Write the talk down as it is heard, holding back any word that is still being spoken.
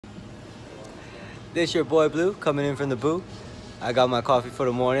This your boy Blue coming in from the boo. I got my coffee for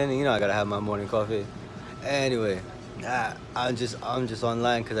the morning. You know I gotta have my morning coffee. Anyway, I'm just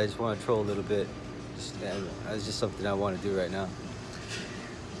online because I just want to troll a little bit. That's just something I want to do right now.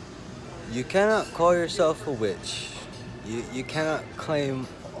 You cannot call yourself a witch. You cannot claim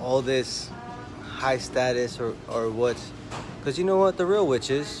all this high status or what, because you know what, the real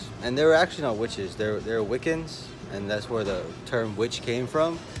witches, and they were actually not witches, they're Wiccans, and that's where the term witch came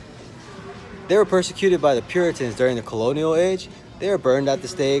from. They were persecuted by the Puritans during the colonial age. They were burned at the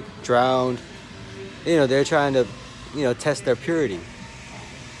stake, drowned. You know, they're trying to, test their purity.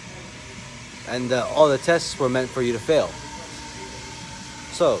 And all the tests were meant for you to fail.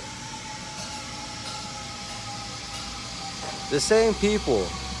 So, the same people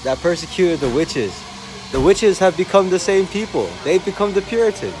that persecuted the witches have become the same people. They've become the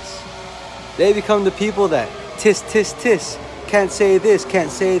Puritans. They become the people that tis, tis, tis. Can't say this, can't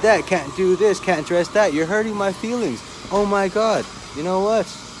say that, can't do this, can't dress that. You're hurting my feelings. Oh my God. You know what?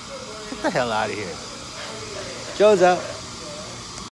 Get the hell out of here. Joe's out.